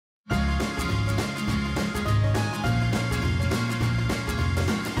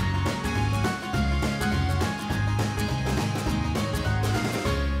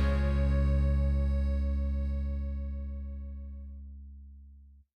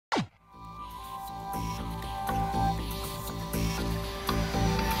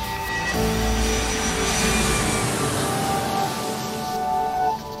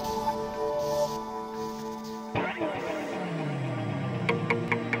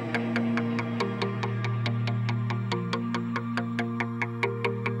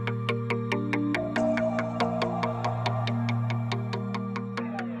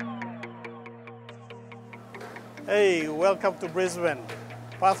Hey, welcome to Brisbane.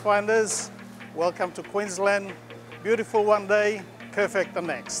 Pathfinders, welcome to Queensland. Beautiful one day, perfect the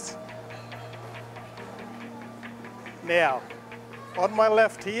next. Now, on my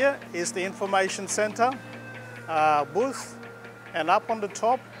left here is the Information Centre booth, and up on the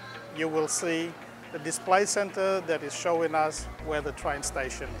top you will see the display centre that is showing us where the train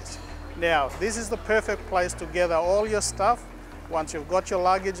station is. Now, this is the perfect place to gather all your stuff. Once you've got your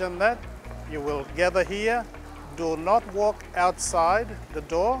luggage and that, you will gather here. Do not walk outside the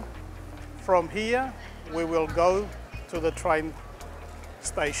door. From here, we will go to the train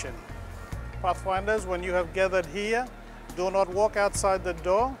station. Pathfinders, when you have gathered here, do not walk outside the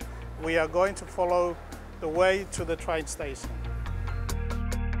door. We are going to follow the way to the train station.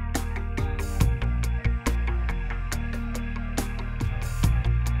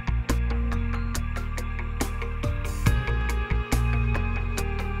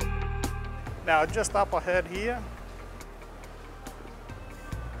 Now, just up ahead here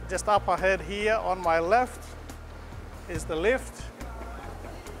on my left is the lift.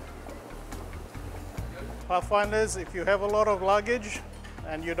 Pathfinders, if you have a lot of luggage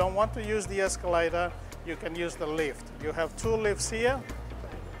and you don't want to use the escalator, you can use the lift. You have two lifts here,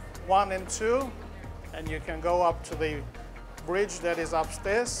 1 and 2, and you can go up to the bridge that is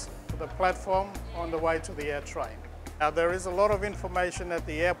upstairs to the platform on the way to the air train. Now, there is a lot of information at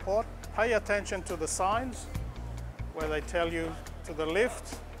the airport. Pay attention to the signs where they tell you to the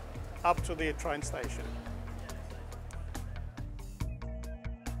lift up to the train station.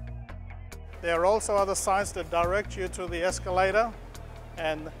 There are also other signs that direct you to the escalator,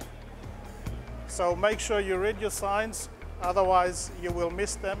 and so make sure you read your signs, otherwise you will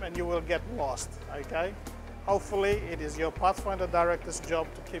miss them and you will get lost, okay? Hopefully it is your Pathfinder director's job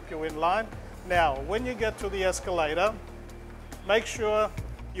to keep you in line. Now, when you get to the escalator, make sure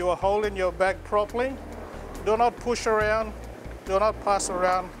you are holding your bag properly. Do not push around, do not pass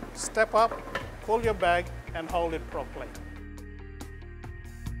around. Step up, pull your bag and hold it properly.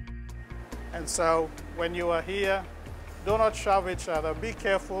 And so when you are here, do not shove each other. Be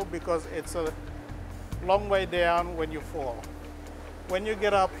careful because it's a long way down when you fall. When you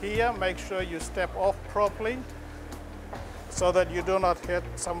get up here, make sure you step off properly so that you do not hit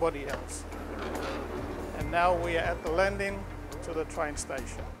somebody else. And now we are at the landing to the train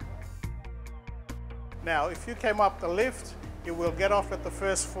station. Now, if you came up the lift, you will get off at the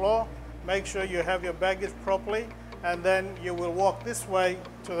first floor. Make sure you have your baggage properly, and then you will walk this way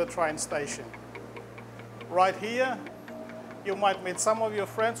to the train station. Right here, you might meet some of your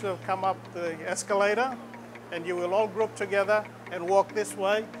friends who have come up the escalator, and you will all group together and walk this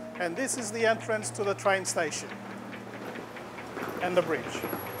way, and this is the entrance to the train station and the bridge.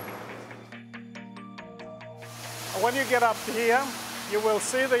 When you get up here, you will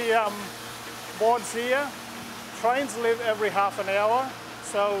see the boards here. Trains leave every half an hour,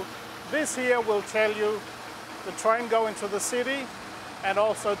 so this here will tell you the train going to the city and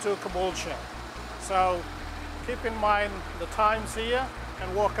also to Caboolture. So keep in mind the times here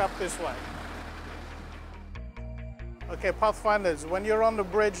and walk up this way. Okay, Pathfinders, when you're on the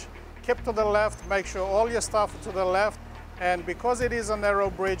bridge, keep to the left, make sure all your stuff is to the left, and because it is a narrow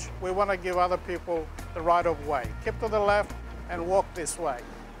bridge, we want to give other people the right of way. Keep to the left and walk this way.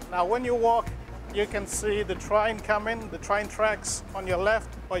 Now, when you walk, you can see the train coming, the train tracks on your left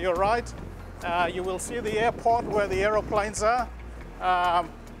or your right. You will see the airport where the aeroplanes are.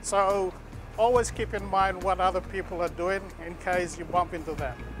 So always keep in mind what other people are doing in case you bump into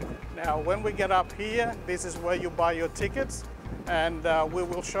them. Now, when we get up here, this is where you buy your tickets, and we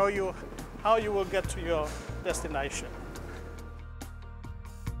will show you how you will get to your destination.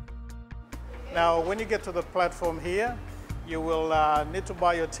 Now, when you get to the platform here, you will need to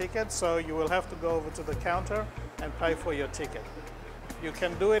buy your ticket, so you will have to go over to the counter and pay for your ticket. You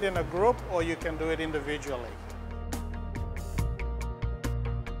can do it in a group or you can do it individually.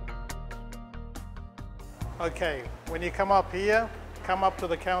 Okay, when you come up here, come up to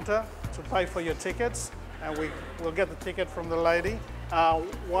the counter to pay for your tickets, and we will get the ticket from the lady.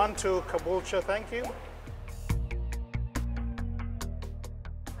 One to Caboolture, thank you.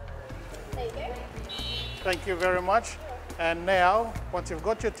 There you go. Thank you very much. And now, once you've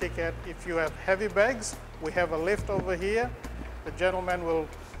got your ticket, if you have heavy bags, we have a lift over here. The gentleman will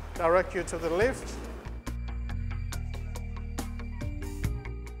direct you to the lift.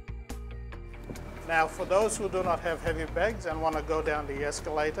 Now, for those who do not have heavy bags and want to go down the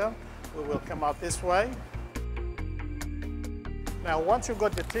escalator, we will come out this way. Now, once you've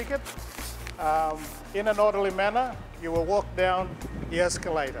got your ticket, in an orderly manner, you will walk down the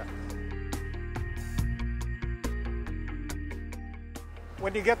escalator.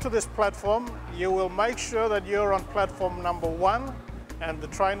 When you get to this platform, you will make sure that you're on platform number 1 and the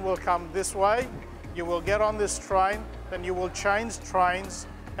train will come this way. You will get on this train, then you will change trains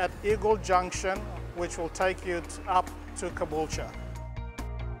at Eagle Junction, which will take you up to Caboolture.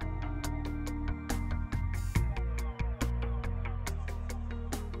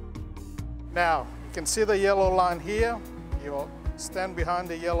 Now, you can see the yellow line here. You'll stand behind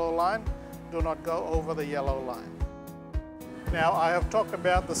the yellow line. Do not go over the yellow line. Now, I have talked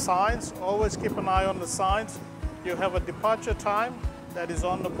about the signs. Always keep an eye on the signs. You have a departure time that is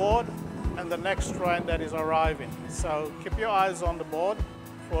on the board and the next train that is arriving. So keep your eyes on the board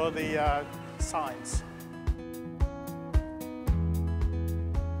for the signs.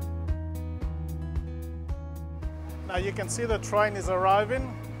 Now you can see the train is arriving.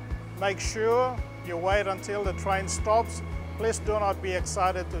 Make sure you wait until the train stops. Please do not be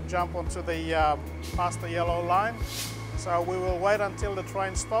excited to jump onto the past the yellow line. So we will wait until the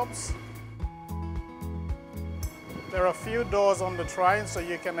train stops. There are a few doors on the train, so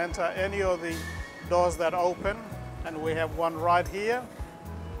you can enter any of the doors that open, and we have one right here.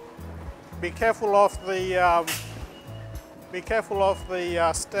 Be careful of the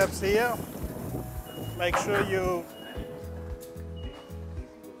steps here. Make sure you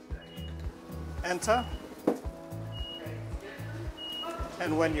enter,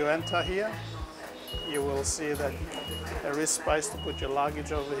 and when you enter here, you will see that there is space to put your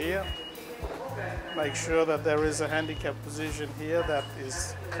luggage over here. Make sure that there is a handicap position here that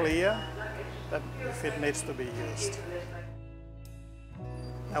is clear, that if it needs to be used.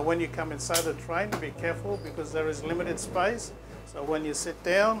 Now when you come inside the train, be careful because there is limited space. So when you sit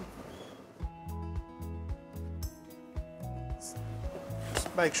down,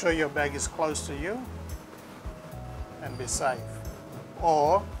 make sure your bag is close to you and be safe.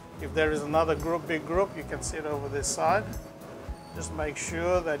 Or if there is another group, big group, you can sit over this side. Just make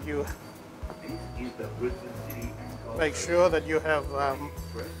sure that you have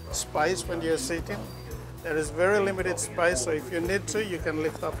space when you're sitting. There is very limited space, so if you need to, you can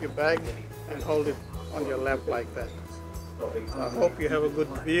lift up your bag and hold it on your lap like that. So I hope you have a good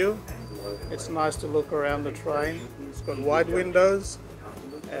view. It's nice to look around the train. It's got wide windows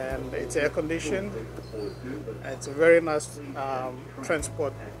and it's air conditioned. It's a very nice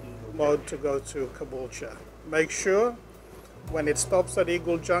transport mode to go to Caboolture. Make sure when it stops at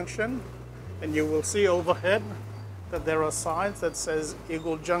Eagle Junction, and you will see overhead that there are signs that says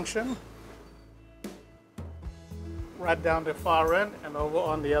Eagle Junction right down the far end and over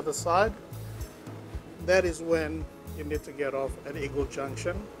on the other side. That is when you need to get off at Eagle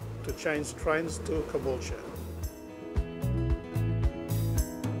Junction to change trains to Caboolture.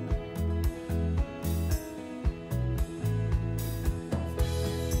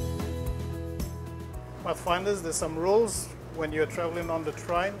 Pathfinders, there's some rules when you're traveling on the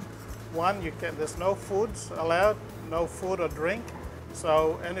train. One, there's no foods allowed, no food or drink.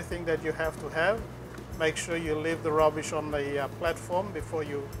 So anything that you have to have, make sure you leave the rubbish on the platform before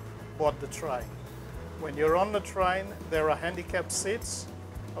you board the train. When you're on the train, there are handicapped seats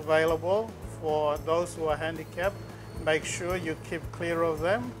available for those who are handicapped. Make sure you keep clear of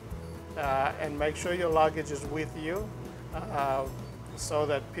them and make sure your luggage is with you so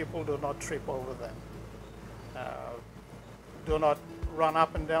that people do not trip over them. Do not run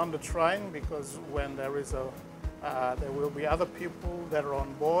up and down the train because when there will be other people that are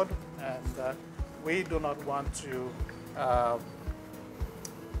on board, and we do not want to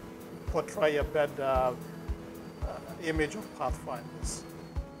portray a bad image of Pathfinders.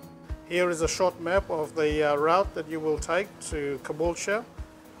 Here is a short map of the route that you will take to Caboolture.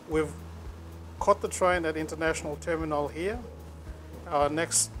 We've caught the train at International Terminal here. Our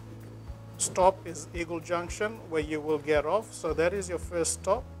next stop is Eagle Junction, where you will get off. So that is your first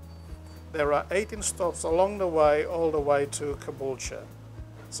stop. There are 18 stops along the way, all the way to Caboolture.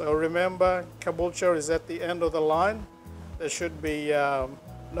 So remember, Caboolture is at the end of the line. There should be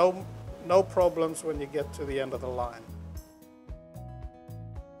no problems when you get to the end of the line.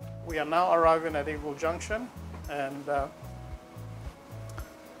 We are now arriving at Eagle Junction, and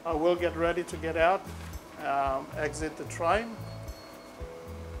I will get ready to get out, exit the train.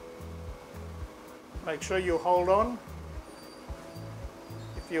 Make sure you hold on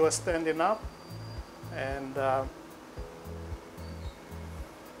if you are standing up, and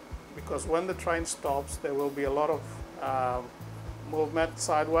because when the train stops, there will be a lot of movement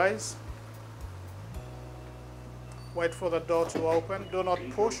sideways. Wait for the door to open. Do not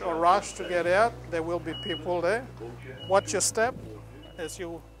push or rush to get out. There will be people there. Watch your step as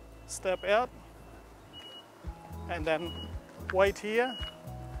you step out, and then wait here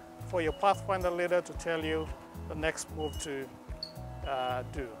for your Pathfinder leader to tell you the next move to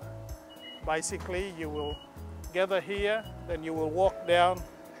do. Basically, you will gather here, then you will walk down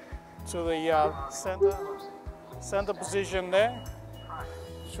to the center position there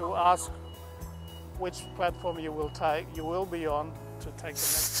to ask which platform you will be on to take the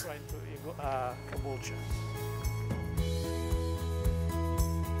next train to Caboolture.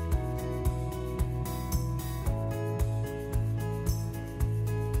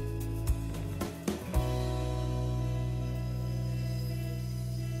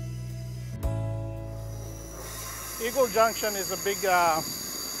 Eagle Junction is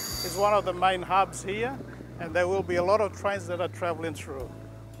is one of the main hubs here, and there will be a lot of trains that are traveling through.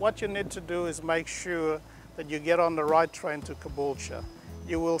 What you need to do is make sure that you get on the right train to Caboolture.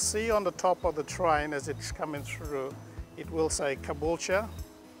 You will see on the top of the train as it's coming through, it will say Caboolture,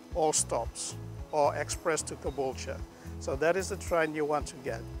 all stops, or express to Caboolture. So that is the train you want to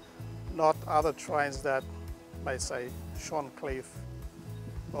get, not other trains that may say Shorncliffe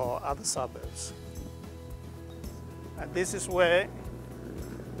or other suburbs. And this is where,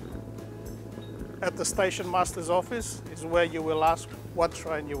 at the station master's office, is where you will ask what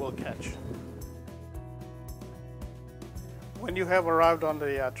train you will catch. When you have arrived on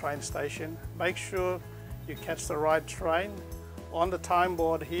the train station, make sure you catch the right train. On the time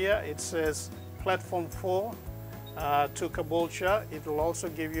board here, it says platform 4 to Caboolture. It will also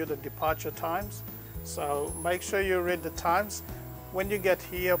give you the departure times. So make sure you read the times. When you get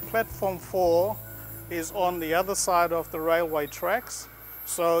here, platform 4 is on the other side of the railway tracks.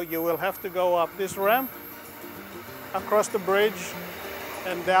 So you will have to go up this ramp, across the bridge,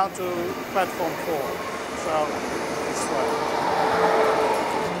 and down to platform 4. So this way.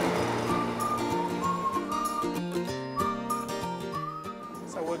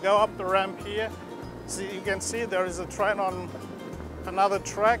 So we'll go up the ramp here. So you can see there is a train on another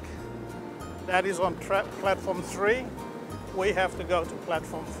track. That is on platform 3. We have to go to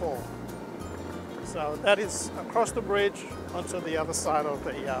platform 4. So that is across the bridge onto the other side of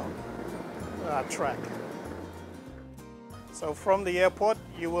the track. So from the airport,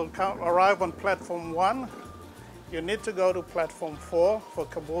 you will arrive on platform 1. You need to go to platform 4 for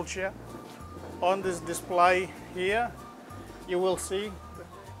Caboolture. On this display here, you will see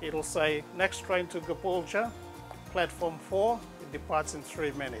it'll say next train to Caboolture, platform 4. It departs in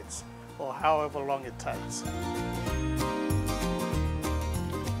 3 minutes, or however long it takes.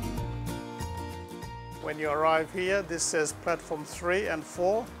 When you arrive here, this says platform 3 and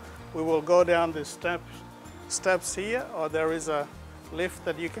 4. We will go down the steps here, or there is a lift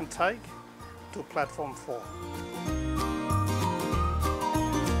that you can take to platform 4.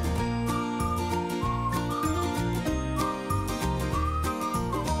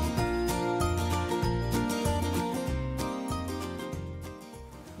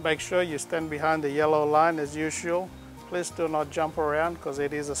 Make sure you stand behind the yellow line as usual. Please do not jump around because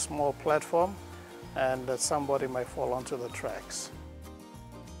it is a small platform and that somebody may fall onto the tracks.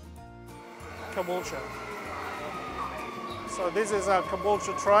 Caboolture. So this is our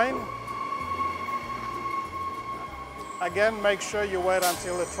Caboolture train. Again, make sure you wait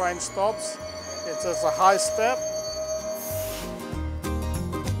until the train stops. It's just a high step.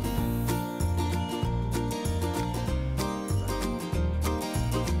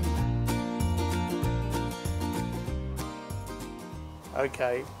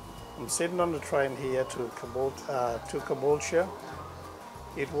 Okay, I'm sitting on the train here to Caboolture.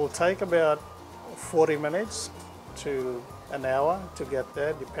 It will take about 40 minutes to an hour to get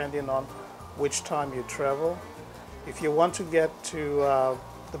there, depending on which time you travel. If you want to get to,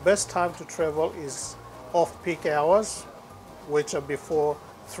 the best time to travel is off-peak hours, which are before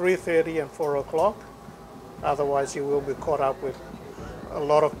 3:30 and 4 o'clock. Otherwise, you will be caught up with a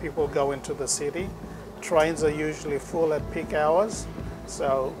lot of people going to the city. Trains are usually full at peak hours,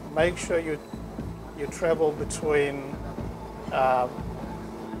 so make sure you travel between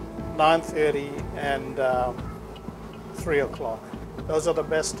 9:30 and 3 o'clock. Those are the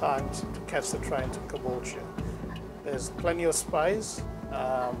best times to catch the train to Caboolture. There's plenty of space.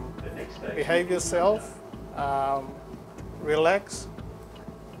 Behave yourself, relax,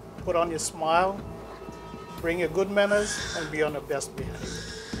 put on your smile, bring your good manners, and be on your best behavior.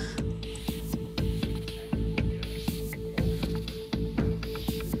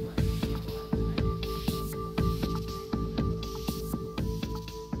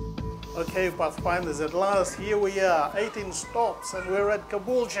 Okay, Pathfinders, at last, here we are, 18 stops, and we're at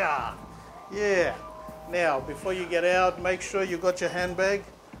Caboolture. Yeah. Now, before you get out, make sure you got your handbag.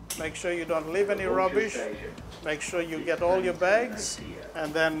 Make sure you don't leave any rubbish. Make sure you get all your bags,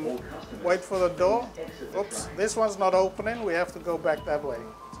 and then wait for the door. Oops, this one's not opening. We have to go back that way.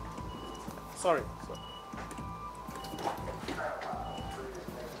 Sorry.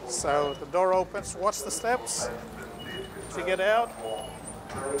 So the door opens, watch the steps to get out.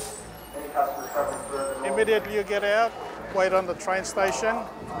 Immediately you get out, wait on the train station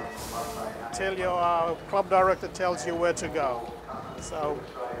till your club director tells you where to go. So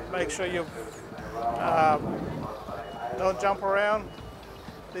make sure you don't jump around.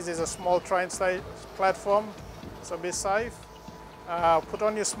 This is a small train platform, so be safe. Put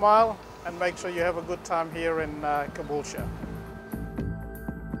on your smile and make sure you have a good time here in Caboolture.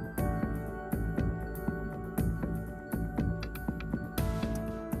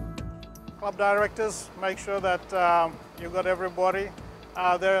 Club directors, make sure that you got everybody.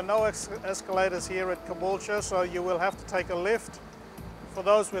 There are no escalators here at Caboolture, so you will have to take a lift. For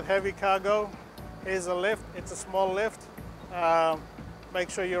those with heavy cargo, here's a lift. It's a small lift.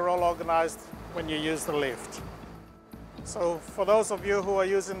 Make sure you're all organized when you use the lift. So for those of you who are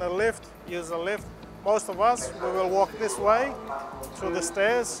using the lift, use the lift. Most of us, we will walk this way through the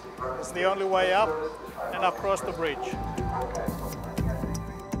stairs. It's the only way up and across the bridge.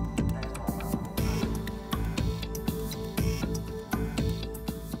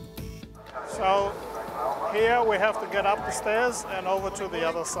 So here we have to get up the stairs and over to the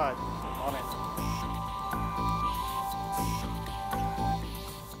other side. On it.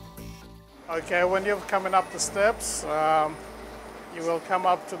 Okay, when you're coming up the steps, you will come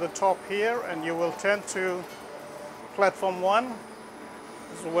up to the top here and you will turn to platform 1.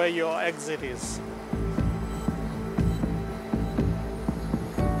 This is where your exit is.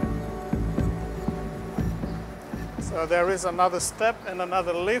 So there is another step and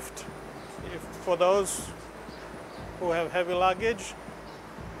another lift. For those who have heavy luggage,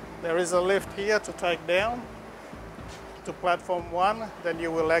 there is a lift here to take down to platform 1, then you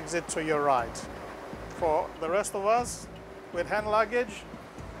will exit to your right. For the rest of us with hand luggage,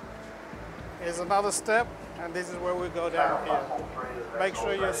 here's another step, and this is where we go down here. Make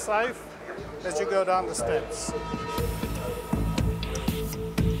sure you're safe as you go down the steps.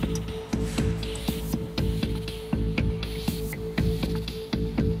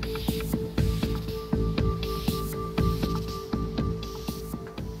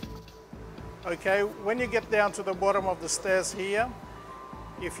 Okay, when you get down to the bottom of the stairs here,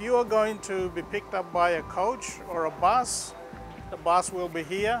 if you are going to be picked up by a coach or a bus, the bus will be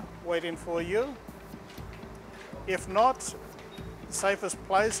here waiting for you. If not, the safest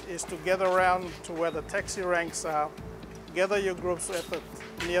place is to gather around to where the taxi ranks are. Gather your groups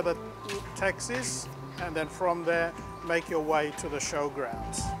near the taxis, and then from there, make your way to the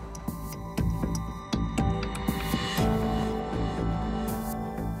showgrounds.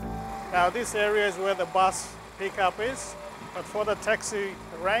 Now this area is where the bus pickup is, but for the taxi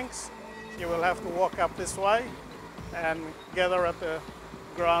ranks, you will have to walk up this way and gather at the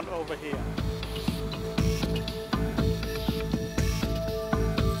ground over here.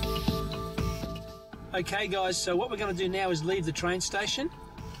 Okay guys, so what we're going to do now is leave the train station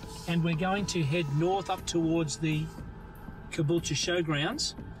and we're going to head north up towards the Caboolture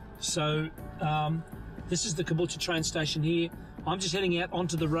Showgrounds. So this is the Caboolture train station here. I'm just heading out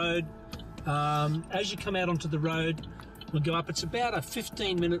onto the road. As you come out onto the road, we'll go up. It's about a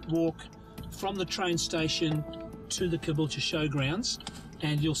 15-minute walk from the train station to the Caboolture Showgrounds,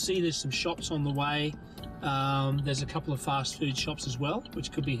 and you'll see there's some shops on the way. There's a couple of fast food shops as well,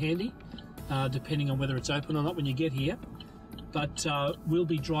 which could be handy, depending on whether it's open or not when you get here. But we'll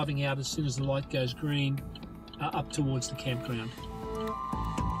be driving out as soon as the light goes green up towards the campground.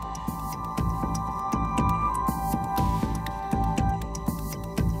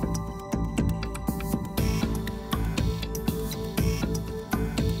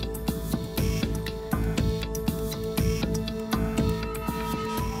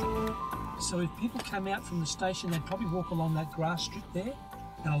 So if people come out from the station, they'd probably walk along that grass strip there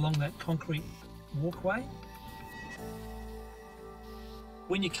and along that concrete walkway.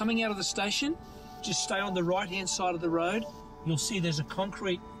 When you're coming out of the station, just stay on the right-hand side of the road. You'll see there's a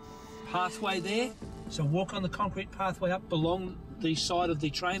concrete pathway there. So walk on the concrete pathway up along the side of the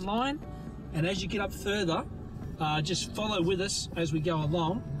train line. And as you get up further, just follow with us as we go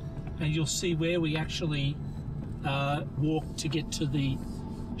along, and you'll see where we actually walk to get to the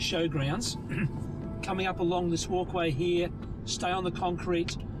showgrounds. Coming up along this walkway here, stay on the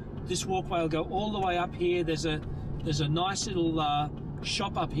concrete. This walkway will go all the way up here. There's a nice little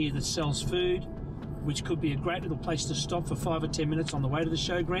shop up here that sells food, which could be a great little place to stop for 5 or 10 minutes on the way to the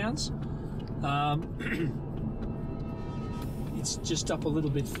showgrounds. It's just up a little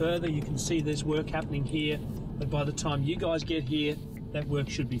bit further. You can see there's work happening here, but by the time you guys get here, that work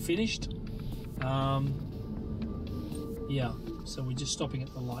should be finished. Yeah, so we're just stopping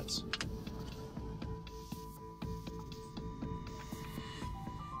at the lights.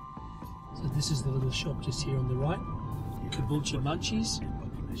 This is the little shop just here on the right, Caboolture Munchies.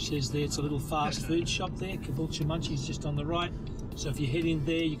 Says there it's a little fast food shop there, Caboolture Munchies just on the right. So if you head in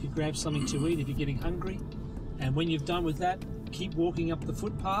there, you could grab something to eat if you're getting hungry. And when you've done with that, keep walking up the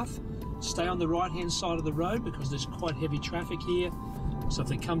footpath. Stay on the right-hand side of the road because there's quite heavy traffic here. So if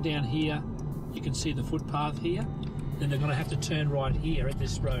they come down here, you can see the footpath here. Then they're going to have to turn right here at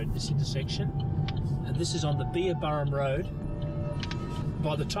this road, this intersection. And this is on the Beerburrum Road.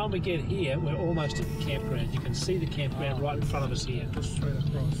 By the time we get here, we're almost at the campground. You can see the campground right in front of us here. Just straight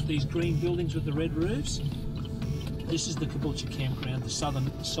across. These green buildings with the red roofs. This is the Caboolture campground, the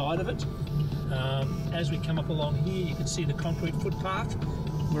southern side of it. As we come up along here, you can see the concrete footpath.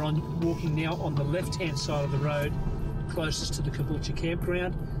 We're walking now on the left-hand side of the road, closest to the Caboolture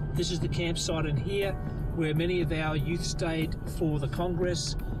campground. This is the campsite in here, where many of our youth stayed for the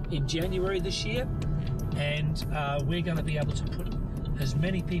Congress in January this year. And we're going to be able to put as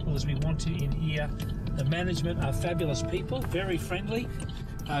many people as we want to in here. The management are fabulous people, very friendly.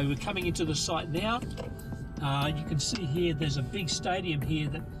 We're coming into the site now. You can see here there's a big stadium here,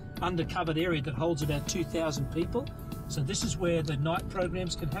 that undercovered area that holds about 2,000 people. So this is where the night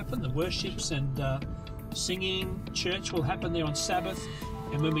programs can happen, the worships and singing. Church will happen there on Sabbath.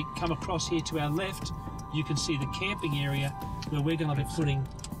 And when we come across here to our left, you can see the camping area where we're going to be putting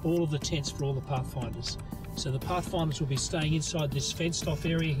all of the tents for all the Pathfinders. So the Pathfinders will be staying inside this fenced off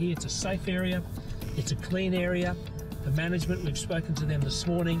area here. It's a safe area, it's a clean area. The management, we've spoken to them this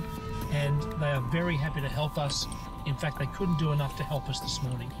morning and they are very happy to help us. In fact, they couldn't do enough to help us this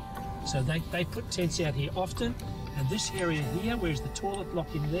morning. So they put tents out here often, and this area here, where's the toilet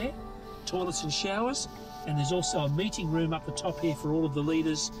block in there, toilets and showers, and there's also a meeting room up the top here for all of the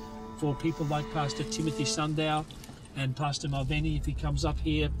leaders, for people like Pastor Timothy Sundow and Pastor Malveni if he comes up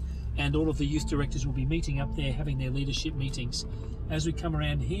here, and all of the youth directors will be meeting up there, having their leadership meetings. As we come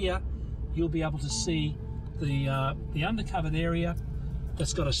around here, you'll be able to see the undercovered area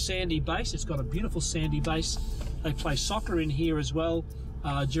that's got a sandy base. It's got a beautiful sandy base. They play soccer in here as well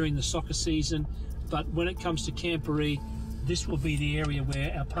during the soccer season. But when it comes to Camporee, this will be the area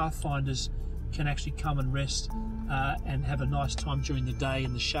where our Pathfinders can actually come and rest and have a nice time during the day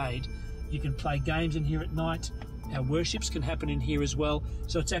in the shade. You can play games in here at night. Our worships can happen in here as well.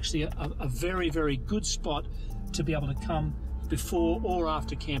 So it's actually a very, very good spot to be able to come before or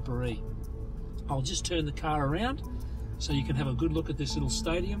after Camporee. I'll just turn the car around so you can have a good look at this little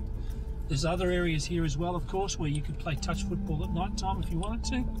stadium. There's other areas here as well, of course, where you can play touch football at night time if you wanted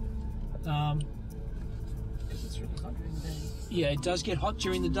to. It's really hot during the day. Yeah, it does get hot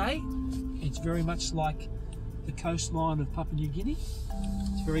during the day. It's very much like the coastline of Papua New Guinea.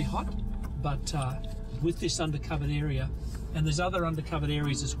 It's very hot, but with this undercovered area, and there's other undercovered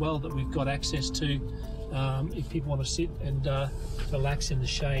areas as well that we've got access to if people want to sit and relax in the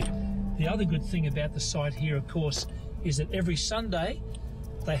shade. The other good thing about the site here, of course, is that every Sunday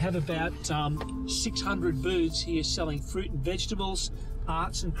they have about 600 booths here selling fruit and vegetables,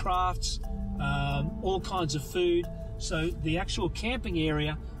 arts and crafts, all kinds of food. So the actual camping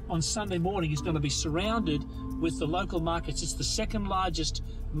area on Sunday morning is going to be surrounded with the local markets. It's the second largest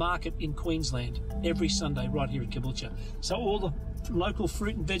market in Queensland every Sunday right here at Caboolture. So all the local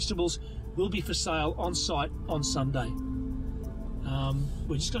fruit and vegetables will be for sale on site on Sunday.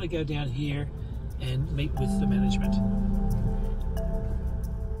 We're just going to go down here and meet with the management.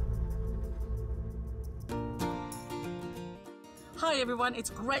 Hi everyone, it's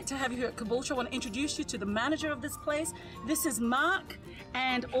great to have you here at Caboolture. I want to introduce you to the manager of this place. This is Mark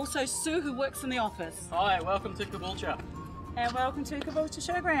and also Sue, who works in the office. Hi, welcome to Caboolture. And welcome to Caboolture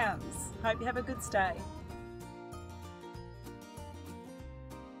Showgrounds. Hope you have a good stay.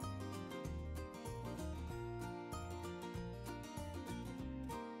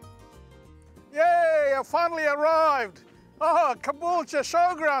 Yay, I finally arrived. Oh, Caboolture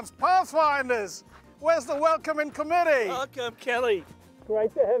Showgrounds, Pathfinders. Where's the welcoming committee? Welcome, Kelly.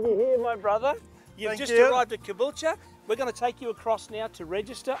 Great to have you here, my brother. You've just arrived at Caboolture. We're going to take you across now to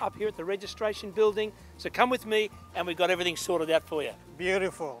register up here at the registration building. So come with me and we've got everything sorted out for you.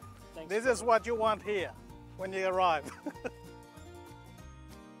 Beautiful. Thanks, This is what you want here when you arrive.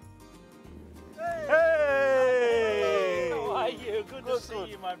 Hey! How are you? Good to see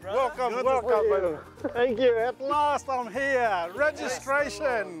you, my brother. Welcome. Thank you. At last I'm here.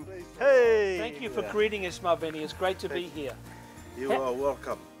 Registration. Hey. Thank you for greeting us, Malveni. It's great to be here. You are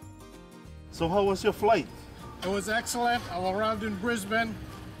welcome. So how was your flight? It was excellent. I arrived in Brisbane.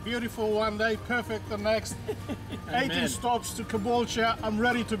 Beautiful one day, perfect the next. 18 stops to Caboolture. I'm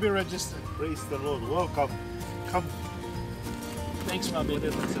ready to be registered. Praise the Lord. Welcome. Come. Thanks,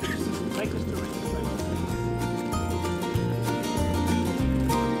 Malveni. Take us to registration.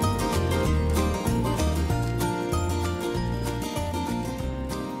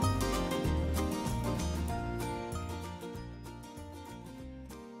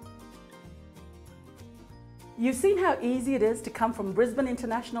 You've seen how easy it is to come from Brisbane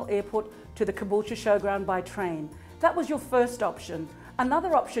International Airport to the Caboolture Showground by train. That was your first option.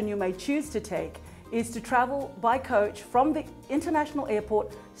 Another option you may choose to take is to travel by coach from the International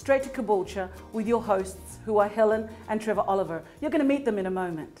Airport straight to Caboolture with your hosts, who are Helen and Trevor Oliver. You're going to meet them in a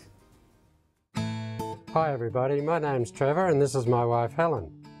moment. Hi everybody, my name's Trevor and this is my wife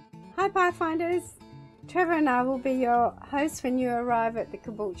Helen. Hi Pathfinders! Trevor and I will be your hosts when you arrive at the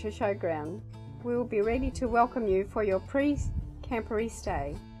Caboolture Showground. We will be ready to welcome you for your pre-Camporee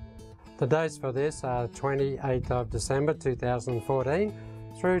stay. The dates for this are 28th of December 2014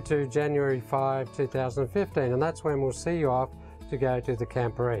 through to January 5, 2015, and that's when we'll see you off to go to the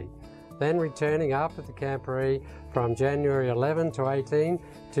Camporee. Then returning after the Camporee from January 11 to 18,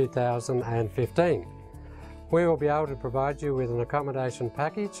 2015. We will be able to provide you with an accommodation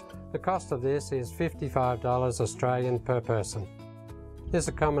package. The cost of this is $55 Australian per person. This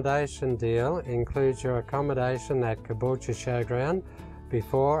accommodation deal includes your accommodation at Caboolture Showground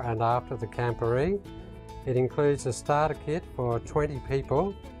before and after the Camporee. It includes a starter kit for 20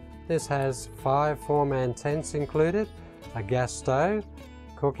 people. This has 5 4-man tents included, a gas stove,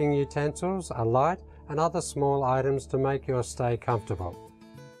 cooking utensils, a light and other small items to make your stay comfortable.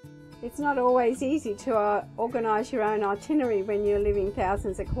 It's not always easy to organise your own itinerary when you're living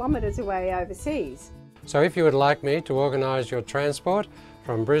thousands of kilometres away overseas. So if you would like me to organise your transport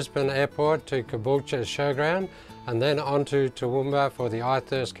from Brisbane Airport to Caboolture Showground and then on to Toowoomba for the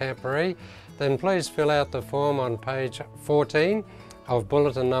iThirst Camporee, then please fill out the form on page 14 of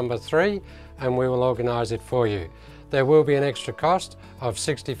bulletin number 3 and we will organise it for you. There will be an extra cost of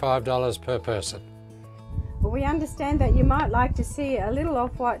 $65 per person. Well, we understand that you might like to see a little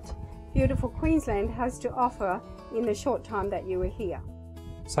of what beautiful Queensland has to offer in the short time that you were here.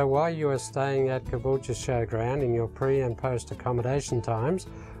 So while you are staying at Caboolture Showground in your pre and post accommodation times,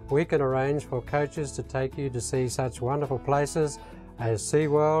 we can arrange for coaches to take you to see such wonderful places as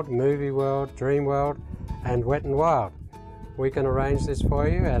SeaWorld, Movie World, Dream World and Wet n Wild. We can arrange this for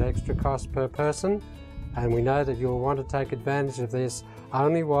you at extra cost per person, and we know that you'll want to take advantage of this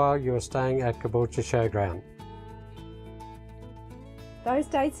only while you're staying at Caboolture Showground. Those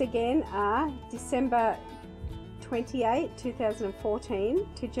dates again are December 28, 2014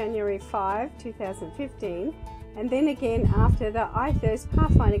 to January 5, 2015, and then again after the iThirst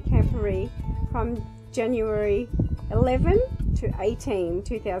Pathfinder Camporee from January 11 to 18,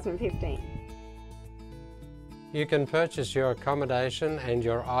 2015. You can purchase your accommodation and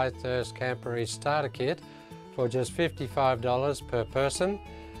your iThirst Camporee starter kit for just $55 per person,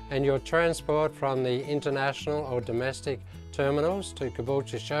 and your transport from the international or domestic terminals to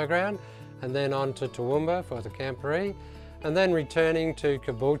Caboolture Showground and then on to Toowoomba for the Camporee, and then returning to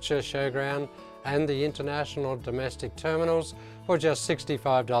Caboolture Showground and the international domestic terminals for just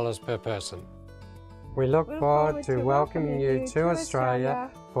 $65 per person. We look forward to welcoming you to Australia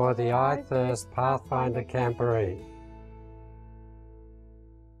for the iThirst Pathfinder Camporee.